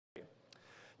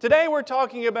Today we're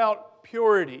talking about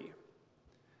purity.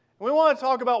 We want to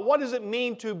talk about what does it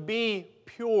mean to be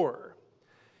pure.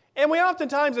 And we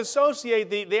oftentimes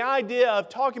associate the idea of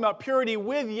talking about purity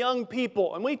with young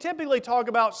people. And we typically talk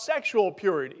about sexual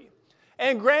purity.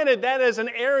 And granted, that is an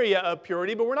area of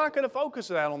purity, but we're not going to focus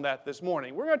on that this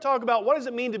morning. We're going to talk about what does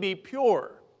it mean to be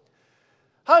pure.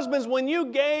 Husbands, when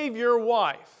you gave your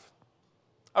wife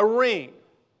a ring,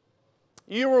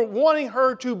 you were wanting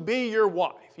her to be your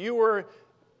wife. You were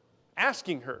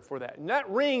asking her for that. And that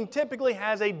ring typically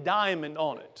has a diamond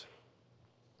on it.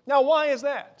 Now, why is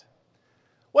that?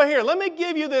 Well, here, let me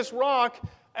give you this rock,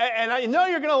 and I know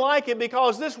you're going to like it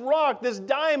because this rock, this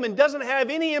diamond, doesn't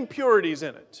have any impurities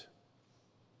in it.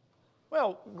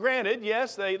 Well, granted,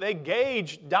 yes, they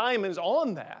gauge diamonds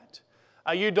on that.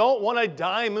 You don't want a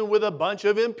diamond with a bunch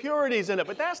of impurities in it,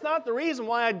 but that's not the reason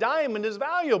why a diamond is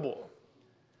valuable.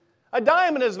 A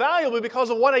diamond is valuable because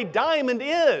of what a diamond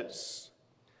is.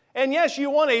 And yes, you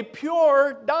want a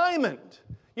pure diamond.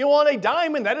 You want a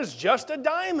diamond that is just a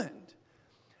diamond.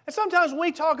 And sometimes when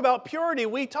we talk about purity,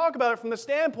 we talk about it from the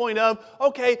standpoint of,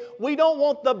 okay, we don't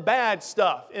want the bad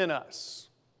stuff in us.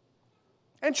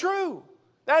 And true,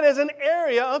 that is an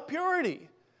area of purity.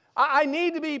 I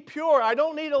need to be pure. I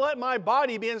don't need to let my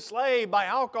body be enslaved by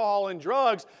alcohol and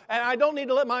drugs. And I don't need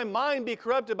to let my mind be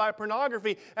corrupted by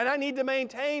pornography. And I need to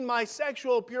maintain my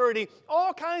sexual purity.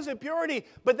 All kinds of purity.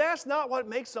 But that's not what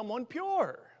makes someone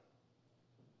pure.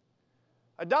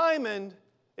 A diamond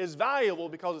is valuable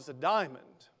because it's a diamond.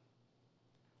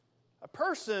 A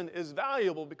person is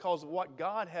valuable because of what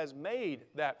God has made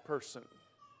that person.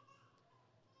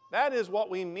 That is what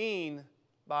we mean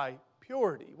by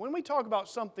purity. When we talk about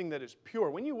something that is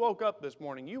pure, when you woke up this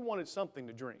morning, you wanted something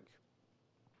to drink.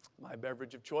 My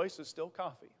beverage of choice is still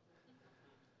coffee.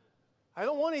 I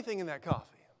don't want anything in that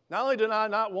coffee. Not only do I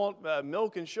not want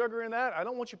milk and sugar in that, I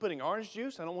don't want you putting orange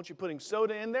juice, I don't want you putting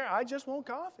soda in there, I just want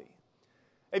coffee.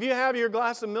 If you have your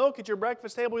glass of milk at your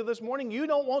breakfast table this morning, you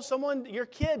don't want your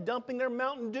kid dumping their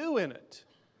Mountain Dew in it.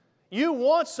 You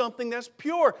want something that's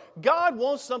pure. God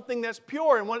wants something that's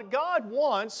pure. And what God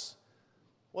wants,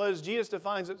 well, as Jesus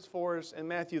defines it for us in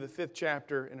Matthew the 5th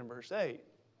chapter and in verse 8.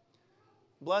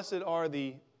 Blessed are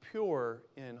the pure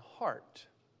in heart,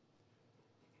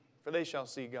 for they shall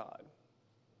see God.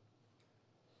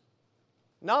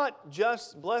 Not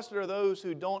just blessed are those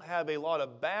who don't have a lot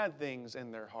of bad things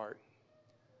in their heart.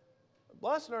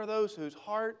 Blessed are those whose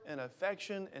heart and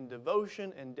affection and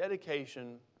devotion and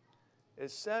dedication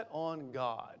is set on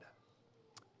God.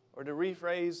 Or to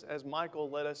rephrase as Michael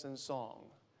led us in song,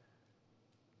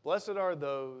 blessed are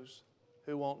those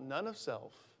who want none of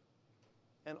self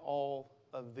and all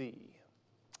of thee.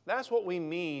 That's what we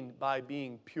mean by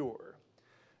being pure.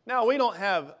 Now, we don't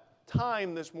have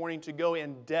time this morning to go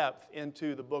in depth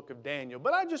into the book of Daniel,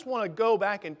 but I just want to go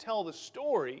back and tell the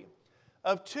story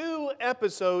of two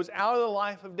episodes out of the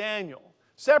life of Daniel,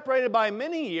 separated by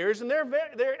many years, and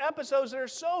they're episodes that are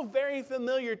so very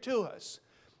familiar to us.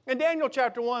 In Daniel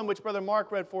chapter 1, which Brother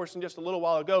Mark read for us in just a little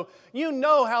while ago, you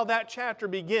know how that chapter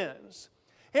begins.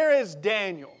 Here is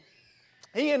Daniel.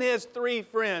 He and his three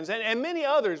friends, and many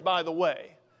others, by the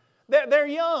way. They're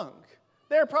young.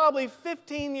 They're probably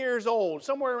 15 years old,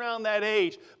 somewhere around that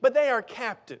age, but they are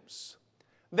captives.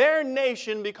 Their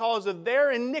nation, because of their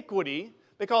iniquity,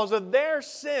 because of their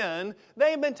sin,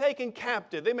 they've been taken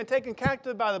captive. They've been taken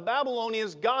captive by the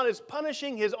Babylonians. God is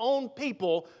punishing His own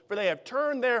people, for they have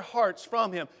turned their hearts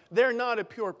from Him. They're not a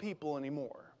pure people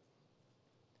anymore.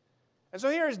 And so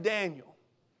here's Daniel.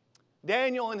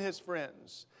 Daniel and his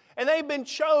friends. And they've been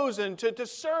chosen to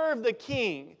serve the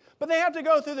king. But they have to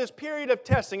go through this period of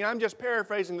testing. And I'm just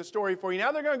paraphrasing the story for you.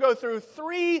 Now they're going to go through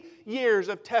 3 years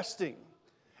of testing.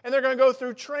 And they're going to go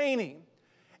through training.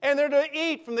 And they're to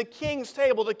eat from the king's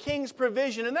table, the king's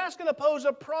provision. And that's going to pose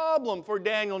a problem for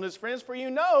Daniel and his friends. For you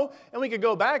know, and we could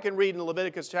go back and read in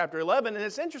Leviticus chapter 11. And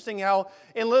it's interesting how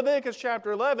in Leviticus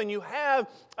chapter 11 you have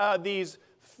these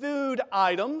food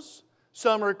items.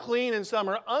 Some are clean and some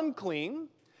are unclean.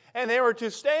 And they were to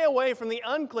stay away from the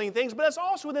unclean things. But it's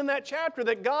also within that chapter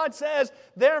that God says,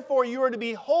 therefore you are to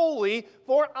be holy,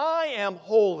 for I am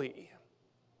holy.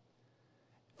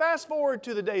 Fast forward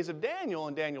to the days of Daniel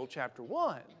in Daniel chapter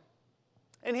 1.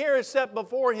 And here is set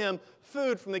before him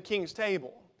food from the king's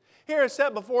table. Here is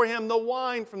set before him the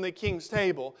wine from the king's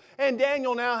table. And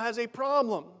Daniel now has a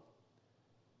problem.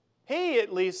 He,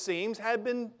 at least seems, had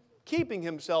been keeping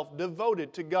himself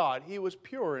devoted to God. He was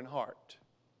pure in heart.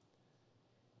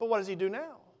 But what does he do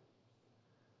now?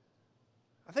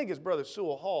 I think his brother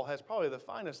Sewell Hall has probably the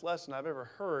finest lesson I've ever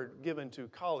heard given to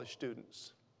college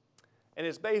students. And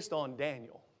it's based on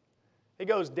Daniel. He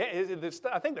goes,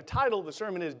 I think the title of the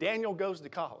sermon is Daniel Goes to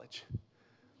College.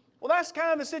 Well, that's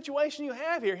kind of the situation you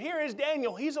have here. Here is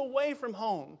Daniel. He's away from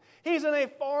home. He's in a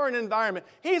foreign environment.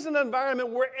 He's in an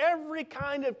environment where every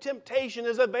kind of temptation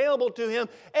is available to him.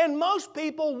 And most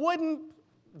people wouldn't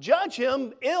judge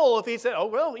him ill if he said, oh,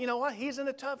 well, you know what? He's in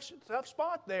a tough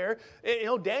spot there.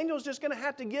 Daniel's just going to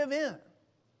have to give in.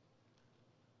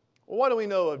 Well, what do we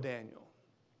know of Daniel?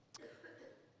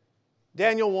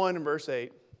 Daniel 1 and verse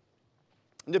 8.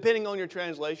 Depending on your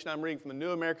translation, I'm reading from the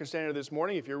New American Standard this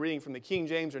morning. If you're reading from the King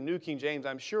James or New King James,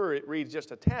 I'm sure it reads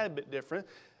just a tad bit different.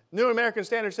 New American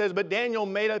Standard says, but Daniel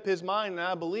made up his mind, and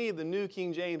I believe the New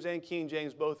King James and King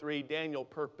James both read, Daniel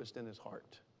purposed in his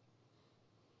heart.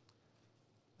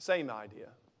 Same idea.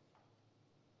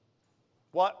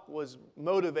 What was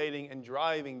motivating and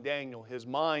driving Daniel? His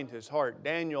mind, his heart.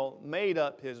 Daniel made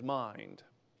up his mind.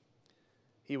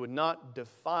 He would not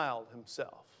defile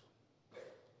himself.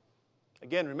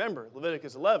 Again, remember,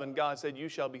 Leviticus 11, God said, you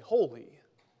shall be holy,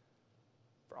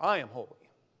 for I am holy.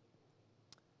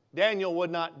 Daniel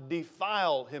would not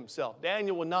defile himself.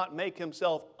 Daniel would not make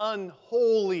himself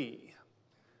unholy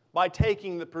by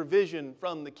taking the provision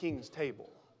from the king's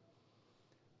table.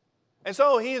 And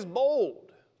so he is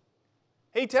bold.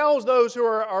 He tells those who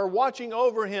are watching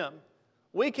over him,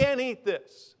 we can't eat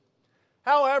this.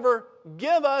 However,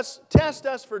 test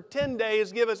us for 10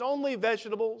 days, give us only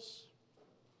vegetables.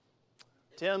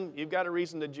 Tim, you've got a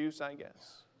reason to juice, I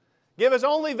guess. Give us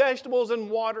only vegetables and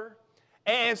water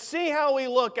and see how we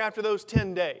look after those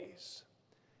 10 days.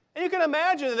 And you can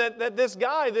imagine that this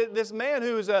guy, this man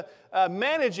who's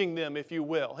managing them, if you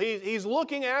will, he's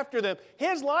looking after them.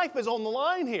 His life is on the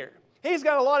line here. He's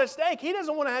got a lot at stake. He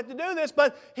doesn't want to have to do this,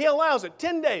 but he allows it.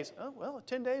 10 days. Oh, well,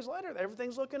 10 days later,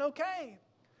 everything's looking okay.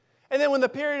 And then when the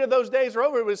period of those days are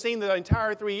over, it would seem the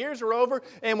entire 3 years are over.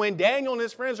 And when Daniel and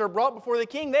his friends are brought before the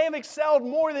king, they have excelled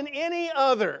more than any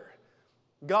other.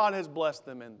 God has blessed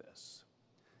them in this.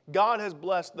 God has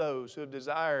blessed those who have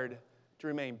desired to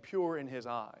remain pure in His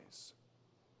eyes.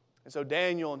 And so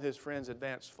Daniel and his friends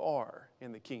advanced far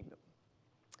in the kingdom.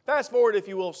 Fast forward, if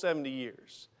you will, 70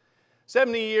 years.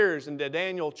 70 years into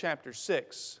Daniel chapter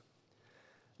 6.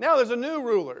 Now there's a new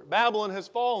ruler. Babylon has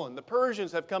fallen. The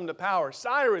Persians have come to power.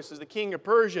 Cyrus is the king of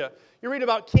Persia. You read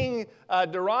about King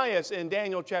Darius in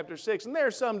Daniel chapter 6, and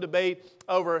there's some debate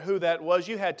over who that was.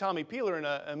 You had Tommy Peeler in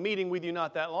a meeting with you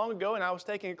not that long ago, and I was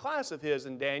taking a class of his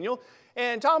in Daniel.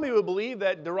 And Tommy would believe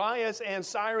that Darius and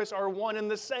Cyrus are one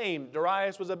and the same.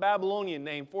 Darius was a Babylonian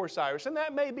name for Cyrus, and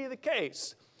that may be the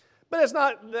case. But it's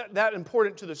not that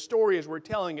important to the story as we're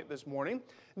telling it this morning.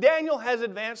 Daniel has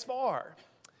advanced far.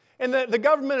 And the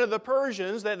government of the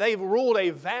Persians, that they've ruled a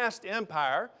vast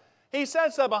empire, he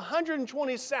sets up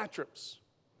 120 satraps.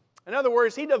 In other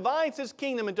words, he divides his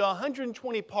kingdom into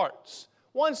 120 parts.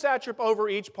 One satrap over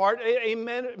each part, a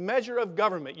measure of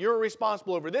government. You're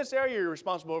responsible over this area, you're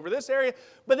responsible over this area.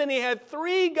 But then he had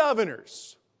 3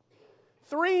 governors,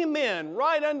 3 men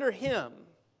right under him,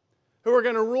 who are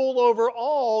going to rule over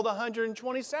all the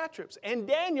 120 satraps. And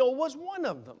Daniel was one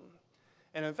of them.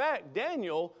 And in fact,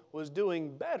 Daniel was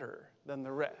doing better than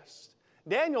the rest.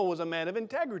 Daniel was a man of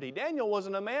integrity. Daniel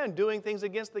wasn't a man doing things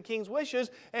against the king's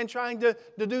wishes and trying to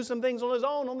do some things on his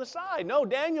own on the side. No,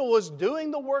 Daniel was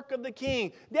doing the work of the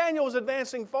king. Daniel was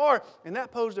advancing far, and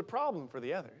that posed a problem for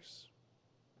the others.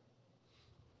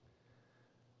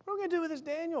 What are we going to do with this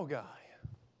Daniel guy?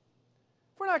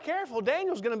 If we're not careful,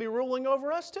 Daniel's going to be ruling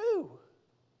over us too.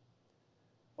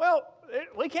 Well,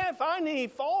 we can't find any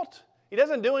fault. He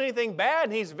doesn't do anything bad,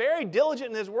 and he's very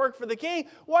diligent in his work for the king.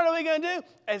 What are we going to do?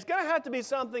 It's going to have to be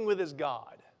something with his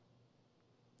God.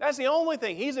 That's the only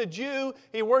thing. He's a Jew.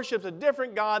 He worships a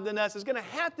different God than us. It's going to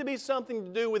have to be something to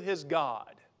do with his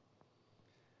God.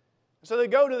 So they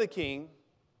go to the king,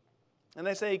 and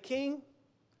they say, King,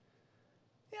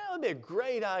 yeah, it would be a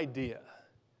great idea.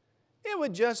 It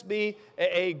would just be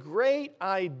a great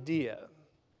idea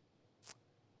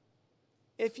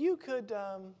if you could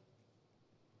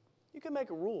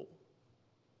make a rule,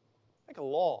 make a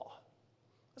law.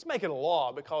 Let's make it a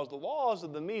law, because the laws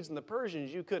of the Medes and the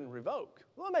Persians you couldn't revoke.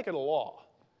 We'll make it a law.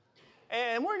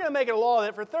 And we're going to make it a law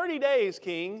that for 30 days,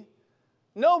 King,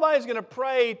 nobody's going to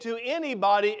pray to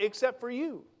anybody except for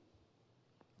you.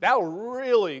 That will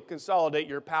really consolidate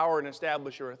your power and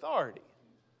establish your authority.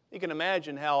 You can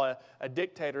imagine how a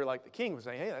dictator like the king would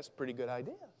say, hey, that's a pretty good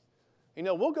idea. You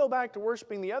know, we'll go back to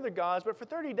worshiping the other gods, but for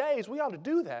 30 days, we ought to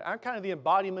do that. I'm kind of the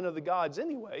embodiment of the gods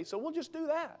anyway, so we'll just do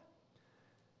that.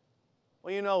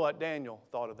 Well, you know what Daniel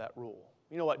thought of that rule.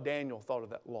 You know what Daniel thought of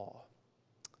that law.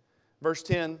 Verse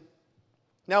 10,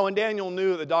 now when Daniel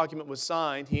knew that the document was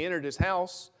signed, he entered his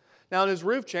house, Now in his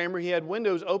roof chamber he had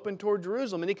windows open toward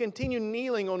Jerusalem, and he continued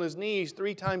kneeling on his knees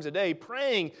 3 times a day,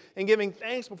 praying and giving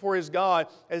thanks before his God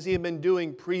as he had been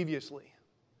doing previously.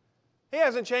 He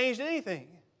hasn't changed anything.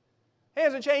 He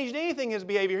hasn't changed anything in his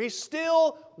behavior. He's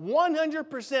still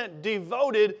 100%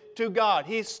 devoted to God.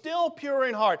 He's still pure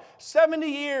in heart. 70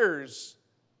 years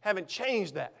haven't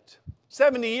changed that.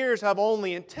 70 years have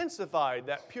only intensified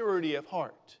that purity of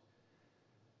heart.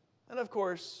 And of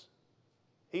course,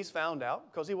 he's found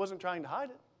out, because he wasn't trying to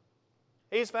hide it.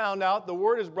 He's found out, the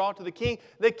word is brought to the king.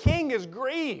 The king is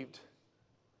grieved.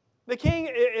 The king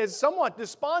is somewhat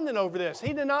despondent over this.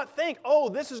 He did not think, oh,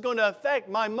 this is going to affect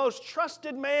my most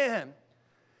trusted man.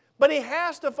 But he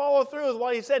has to follow through with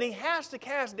what he said. He has to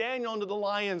cast Daniel into the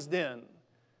lion's den.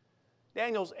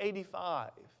 Daniel's 85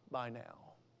 by now.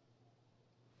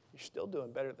 You're still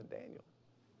doing better than Daniel.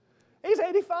 He's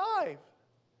 85.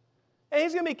 And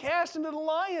he's going to be cast into the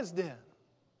lion's den.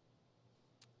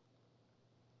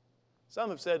 Some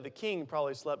have said the king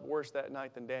probably slept worse that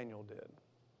night than Daniel did.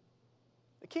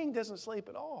 The king doesn't sleep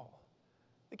at all.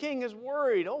 The king is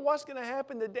worried. Oh, what's going to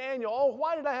happen to Daniel? Oh,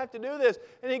 why did I have to do this?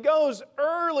 And he goes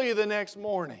early the next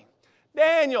morning.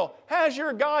 Daniel, has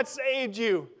your God saved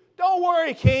you? Don't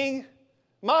worry, king.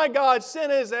 My God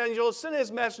sent his angels, sent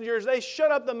his messengers. They shut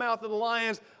up the mouth of the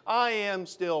lions. I am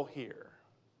still here.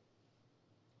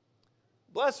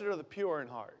 Blessed are the pure in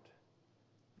heart,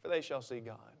 for they shall see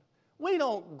God. We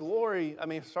don't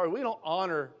we don't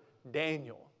honor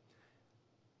Daniel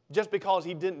just because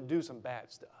he didn't do some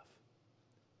bad stuff.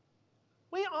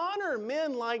 We honor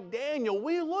men like Daniel.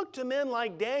 We look to men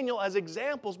like Daniel as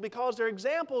examples because they're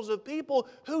examples of people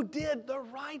who did the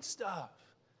right stuff,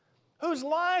 whose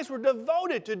lives were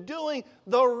devoted to doing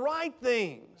the right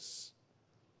things.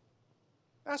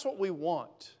 That's what we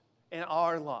want in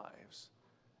our lives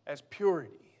as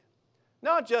purity.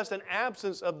 Not just an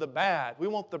absence of the bad. We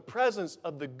want the presence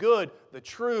of the good, the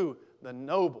true, the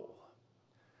noble.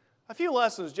 A few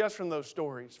lessons just from those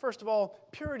stories. First of all,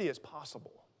 purity is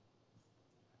possible.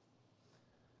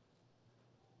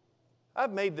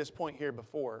 I've made this point here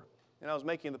before, and I was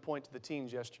making the point to the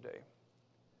teens yesterday.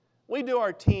 We do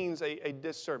our teens a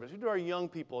disservice. We do our young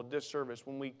people a disservice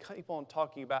when we keep on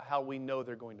talking about how we know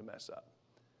they're going to mess up.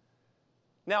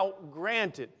 Now,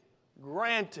 granted,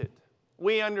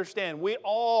 we understand. We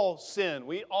all sin.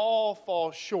 We all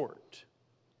fall short.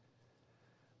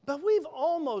 But we've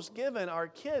almost given our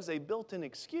kids a built-in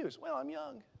excuse. Well, I'm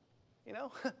young.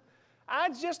 I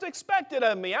just expect it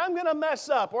of me. I'm going to mess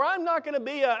up, or I'm not going to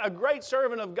be a great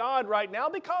servant of God right now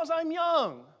because I'm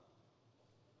young.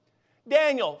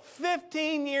 Daniel,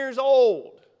 15 years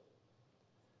old,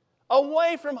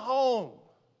 away from home,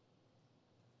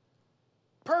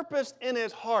 purposed in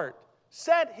his heart,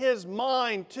 set his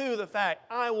mind to the fact,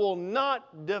 I will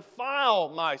not defile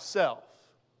myself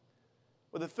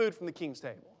with the food from the king's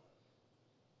table.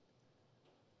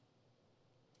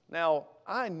 Now,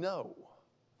 I know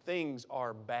things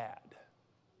are bad.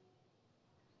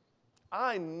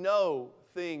 I know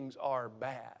things are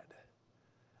bad.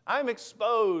 I'm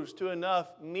exposed to enough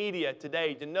media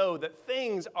today to know that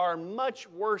things are much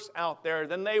worse out there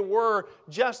than they were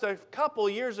just a couple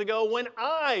years ago when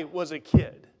I was a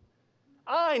kid.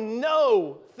 I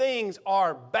know things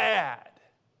are bad.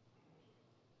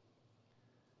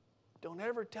 Don't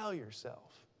ever tell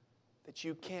yourself that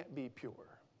you can't be pure.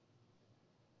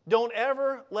 Don't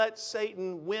ever let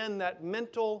Satan win that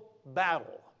mental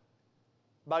battle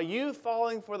by you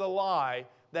falling for the lie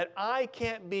that I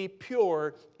can't be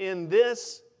pure in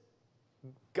this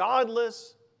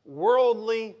godless,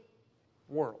 worldly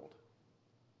world.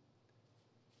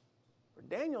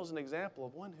 Daniel's an example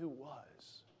of one who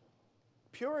was.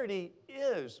 Purity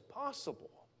is possible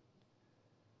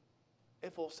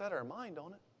if we'll set our mind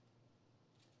on it.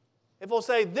 If we'll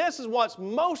say, this is what's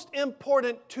most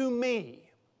important to me.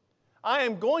 I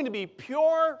am going to be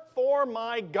pure for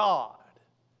my God.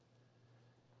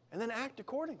 And then act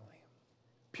accordingly.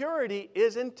 Purity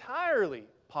is entirely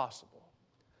possible.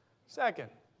 Second,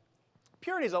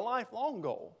 purity is a lifelong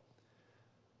goal.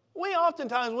 We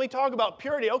oftentimes, when we talk about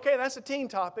purity, okay, that's a teen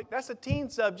topic, that's a teen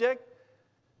subject.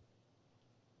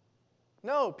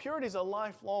 No, purity is a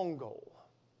lifelong goal.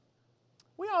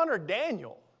 We honor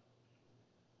Daniel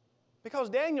because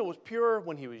Daniel was pure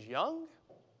when he was young,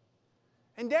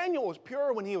 and Daniel was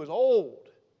pure when he was old.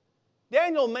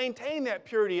 Daniel maintained that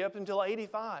purity up until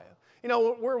 85.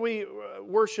 Where we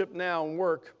worship now and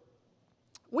work,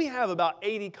 we have about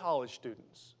 80 college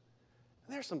students.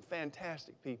 And there's some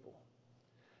fantastic people.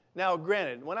 Now,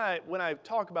 granted, when I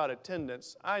talk about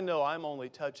attendance, I know I'm only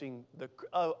touching the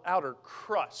outer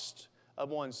crust of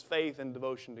one's faith and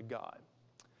devotion to God.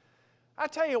 I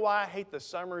tell you why I hate the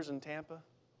summers in Tampa.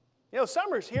 You know,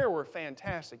 summers here were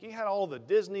fantastic. You had all the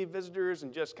Disney visitors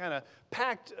and just kind of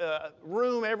packed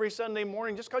room every Sunday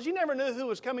morning just because you never knew who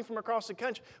was coming from across the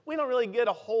country. We don't really get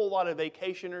a whole lot of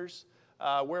vacationers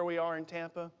where we are in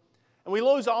Tampa. And we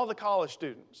lose all the college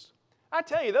students. I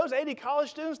tell you, those 80 college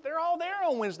students, they're all there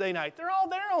on Wednesday night. They're all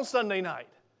there on Sunday night.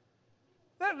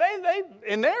 They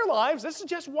in their lives, this is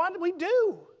just what we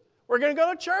do. We're going to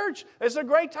go to church. It's a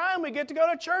great time. We get to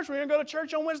go to church. We're going to go to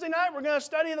church on Wednesday night. We're going to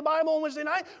study the Bible on Wednesday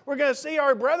night. We're going to see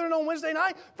our brethren on Wednesday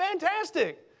night.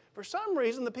 Fantastic. For some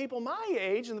reason, the people my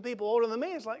age and the people older than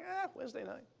me, it's like, Wednesday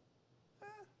night.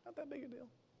 Not that big a deal.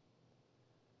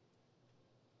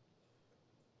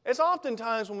 It's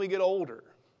oftentimes when we get older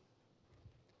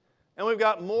and we've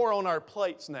got more on our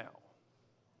plates now.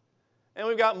 And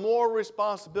we've got more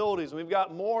responsibilities, and we've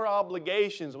got more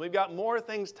obligations, and we've got more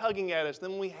things tugging at us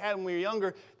than we had when we were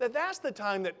younger, that's the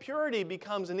time that purity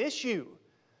becomes an issue.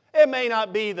 It may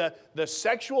not be the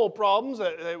sexual problems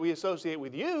that we associate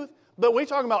with youth, but we're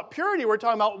talking about purity. We're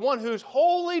talking about one who's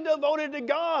wholly devoted to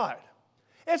God.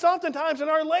 It's oftentimes in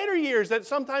our later years that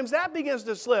sometimes that begins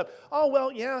to slip. Oh,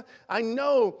 well, yeah, I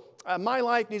know my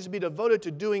life needs to be devoted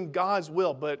to doing God's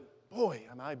will, but boy,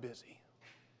 am I busy.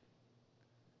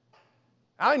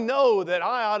 I know that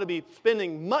I ought to be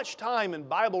spending much time in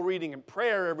Bible reading and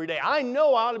prayer every day. I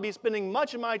know I ought to be spending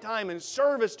much of my time in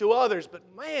service to others, but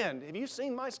man, have you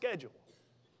seen my schedule?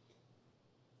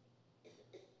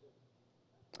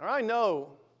 Or I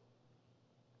know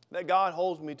that God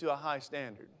holds me to a high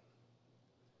standard.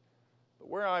 But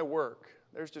where I work,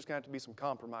 there's just going to have to be some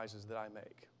compromises that I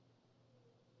make.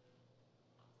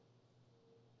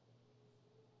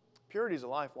 Purity is a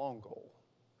lifelong goal.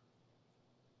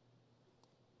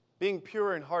 Being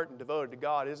pure in heart and devoted to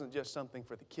God isn't just something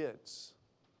for the kids.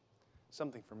 It's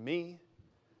something for me,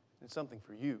 and it's something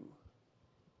for you.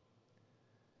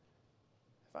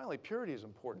 Finally, purity is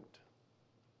important.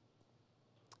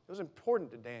 It was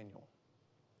important to Daniel.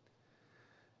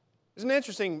 It's an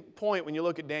interesting point when you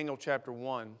look at Daniel chapter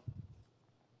 1. In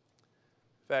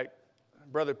fact,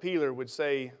 Brother Peeler would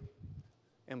say,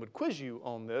 and would quiz you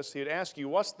on this, he would ask you,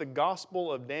 what's the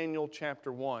gospel of Daniel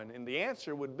chapter 1? And the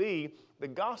answer would be, the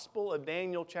gospel of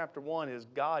Daniel chapter 1 is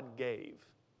God gave.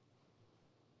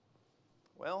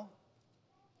 Well,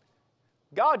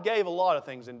 God gave a lot of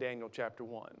things in Daniel chapter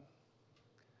 1.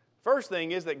 First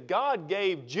thing is that God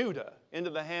gave Judah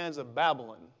into the hands of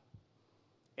Babylon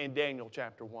in Daniel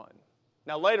chapter 1.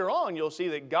 Now later on you'll see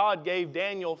that God gave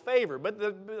Daniel favor, but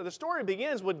the story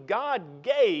begins with God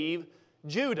gave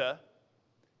Judah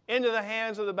into the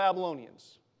hands of the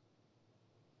Babylonians.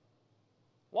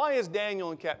 Why is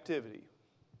Daniel in captivity?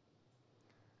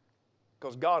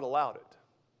 Because God allowed it.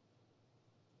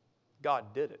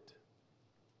 God did it.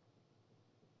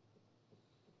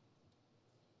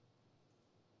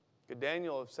 Could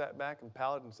Daniel have sat back and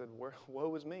pouted and said,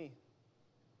 woe is me?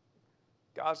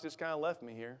 God's just kind of left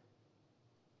me here,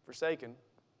 forsaken.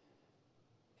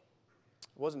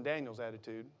 It wasn't Daniel's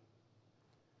attitude.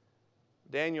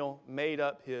 Daniel made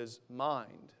up his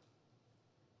mind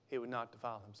he would not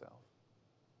defile himself.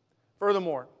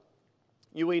 Furthermore,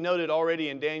 we noted already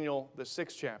in Daniel, the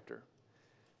 6th chapter.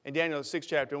 In Daniel, the 6th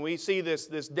chapter, and we see this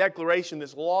declaration,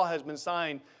 this law has been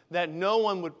signed, that no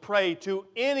one would pray to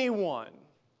anyone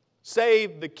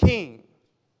save the king.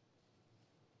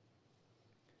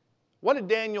 What did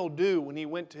Daniel do when he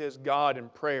went to his God in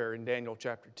prayer in Daniel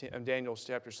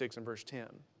chapter 6 and verse 10?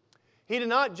 He did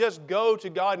not just go to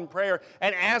God in prayer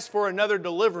and ask for another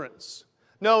deliverance.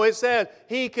 No, it said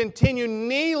he continued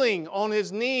kneeling on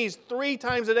his knees 3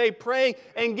 times a day, praying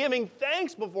and giving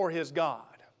thanks before his God.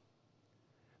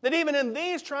 That even in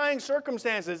these trying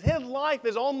circumstances, his life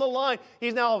is on the line.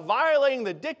 He's now violating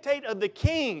the dictate of the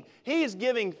king. He is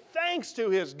giving thanks to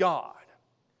his God.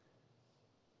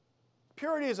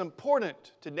 Purity is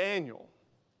important to Daniel.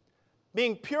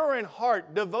 Being pure in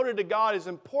heart, devoted to God, is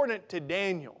important to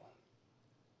Daniel.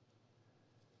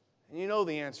 And you know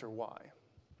the answer why.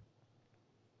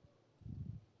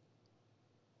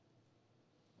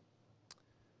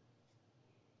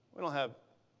 We don't have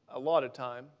a lot of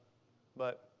time,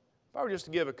 but if I were just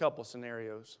to give a couple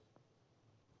scenarios.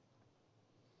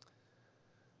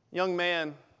 Young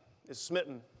man is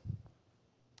smitten.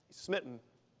 He's smitten.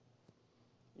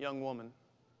 Young woman.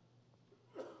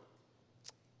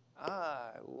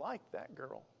 I like that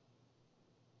girl.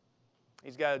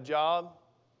 He's got a job,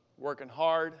 working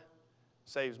hard,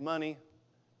 saves money,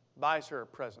 buys her a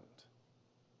present.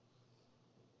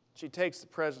 She takes the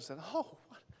present and says, "Oh,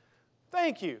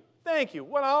 thank you,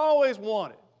 what I always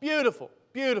wanted. Beautiful,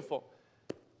 beautiful."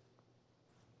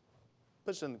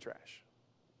 Puts it in the trash.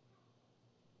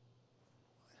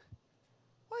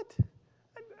 What?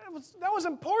 That was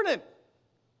important.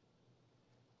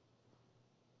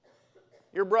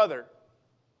 Your brother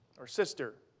or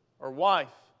sister or wife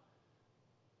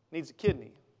needs a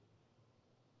kidney,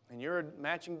 and you're a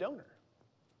matching donor.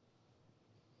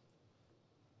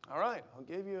 All right, I'll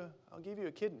give you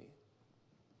a kidney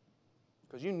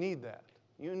because you need that.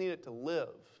 You need it to live.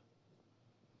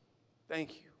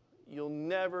 Thank you. You'll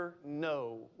never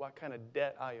know what kind of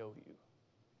debt I owe you.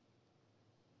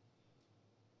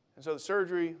 And so the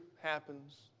surgery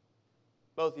happens.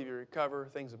 Both of you recover.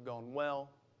 Things have gone well.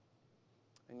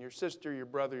 And your sister, your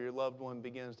brother, your loved one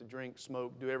begins to drink,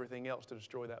 smoke, do everything else to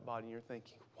destroy that body. And you're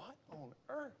thinking, what on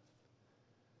earth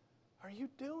are you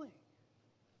doing?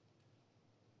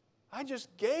 I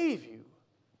just gave you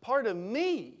part of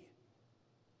me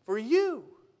for you.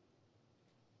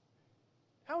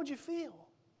 How would you feel?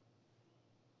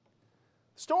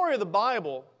 The story of the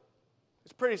Bible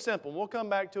is pretty simple. We'll come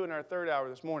back to it in our third hour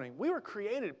this morning. We were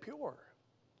created pure.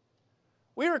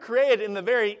 We were created in the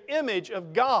very image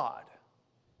of God.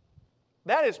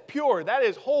 That is pure. That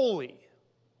is holy.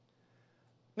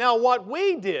 Now, what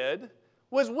we did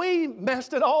was we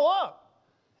messed it all up.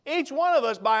 Each one of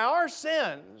us, by our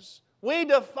sins, we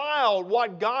defiled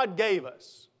what God gave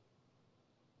us.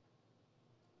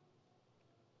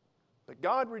 But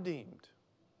God redeemed.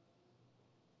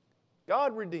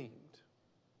 God redeemed.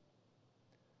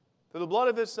 Through the blood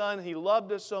of His Son, He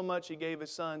loved us so much He gave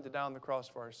His Son to die on the cross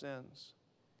for our sins.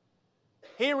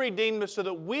 He redeemed us so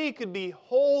that we could be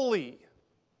holy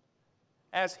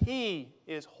as He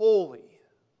is holy.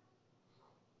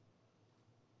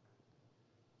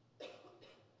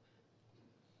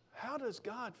 How does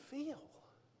God feel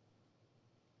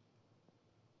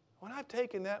when I've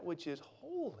taken that which is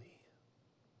holy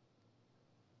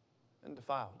and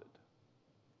defiled it?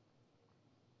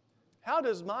 How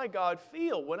does my God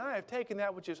feel when I have taken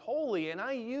that which is holy and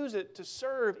I use it to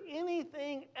serve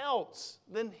anything else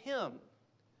than Him?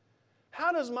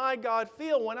 How does my God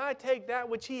feel when I take that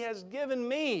which He has given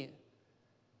me,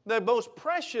 the most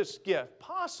precious gift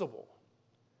possible,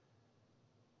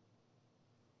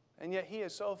 and yet He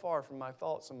is so far from my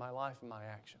thoughts and my life and my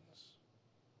actions?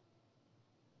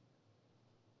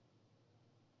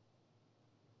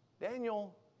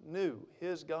 Daniel knew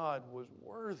his God was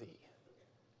worthy,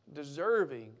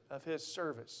 deserving of his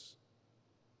service.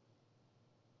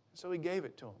 So he gave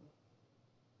it to him.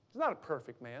 He's not a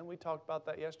perfect man. We talked about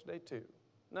that yesterday too.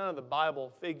 None of the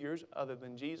Bible figures other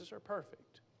than Jesus are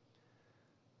perfect.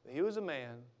 But he was a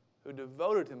man who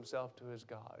devoted himself to his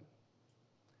God.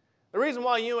 The reason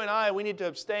why you and I, we need to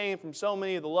abstain from so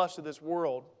many of the lusts of this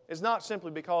world is not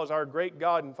simply because our great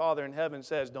God and Father in heaven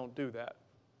says don't do that.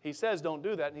 He says don't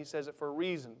do that, and He says it for a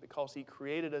reason, because He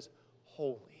created us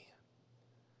holy.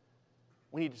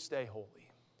 We need to stay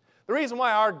holy. The reason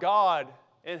why our God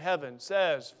in heaven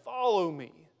says, follow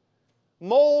me,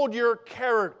 mold your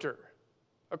character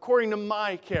according to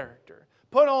my character.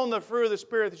 Put on the fruit of the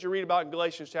Spirit that you read about in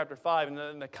Galatians chapter 5,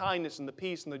 and the kindness and the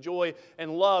peace and the joy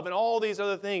and love and all these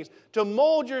other things. To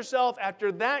mold yourself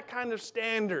after that kind of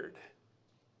standard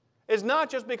is not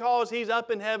just because He's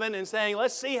up in heaven and saying,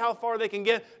 let's see how far they can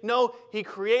get. No, He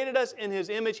created us in His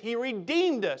image. He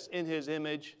redeemed us in His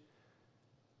image.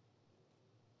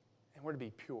 And we're to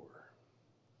be pure.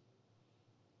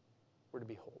 We're to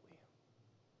be holy.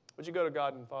 Would you go to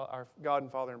our God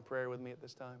and Father in prayer with me at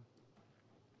this time?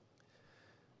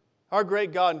 Our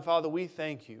great God and Father, we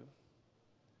thank You,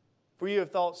 for You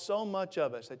have thought so much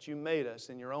of us that You made us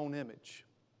in Your own image,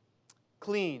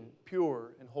 clean,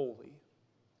 pure, and holy.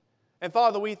 And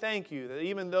Father, we thank You that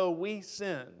even though we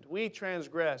sinned, we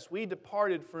transgressed, we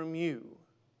departed from You,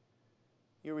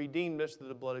 You redeemed us through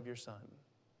the blood of Your Son.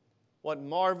 What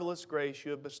marvelous grace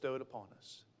You have bestowed upon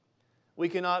us. We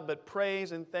cannot but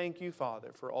praise and thank You,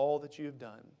 Father, for all that You have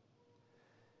done.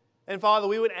 And Father,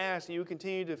 we would ask that You would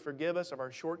continue to forgive us of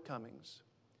our shortcomings.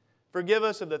 Forgive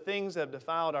us of the things that have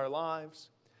defiled our lives.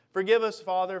 Forgive us,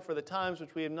 Father, for the times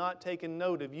which we have not taken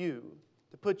note of You,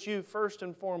 to put You first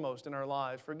and foremost in our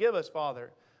lives. Forgive us,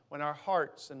 Father, when our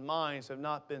hearts and minds have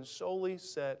not been solely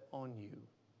set on You.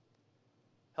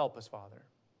 Help us, Father.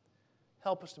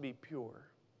 Help us to be pure.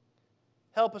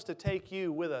 Help us to take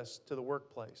You with us to the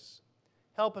workplace.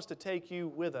 Help us to take You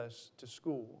with us to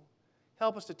school.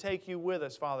 Help us to take You with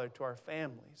us, Father, to our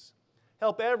families.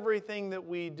 Help everything that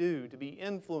we do to be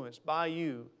influenced by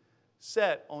You,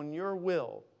 set on Your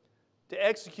will, to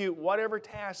execute whatever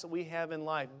tasks that we have in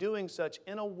life, doing such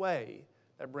in a way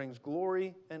that brings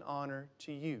glory and honor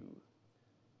to You.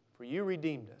 For You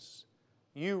redeemed us.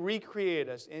 You recreated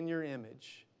us in Your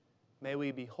image. May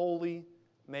we be holy.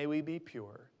 May we be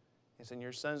pure. It's in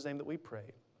Your Son's name that we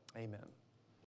pray. Amen.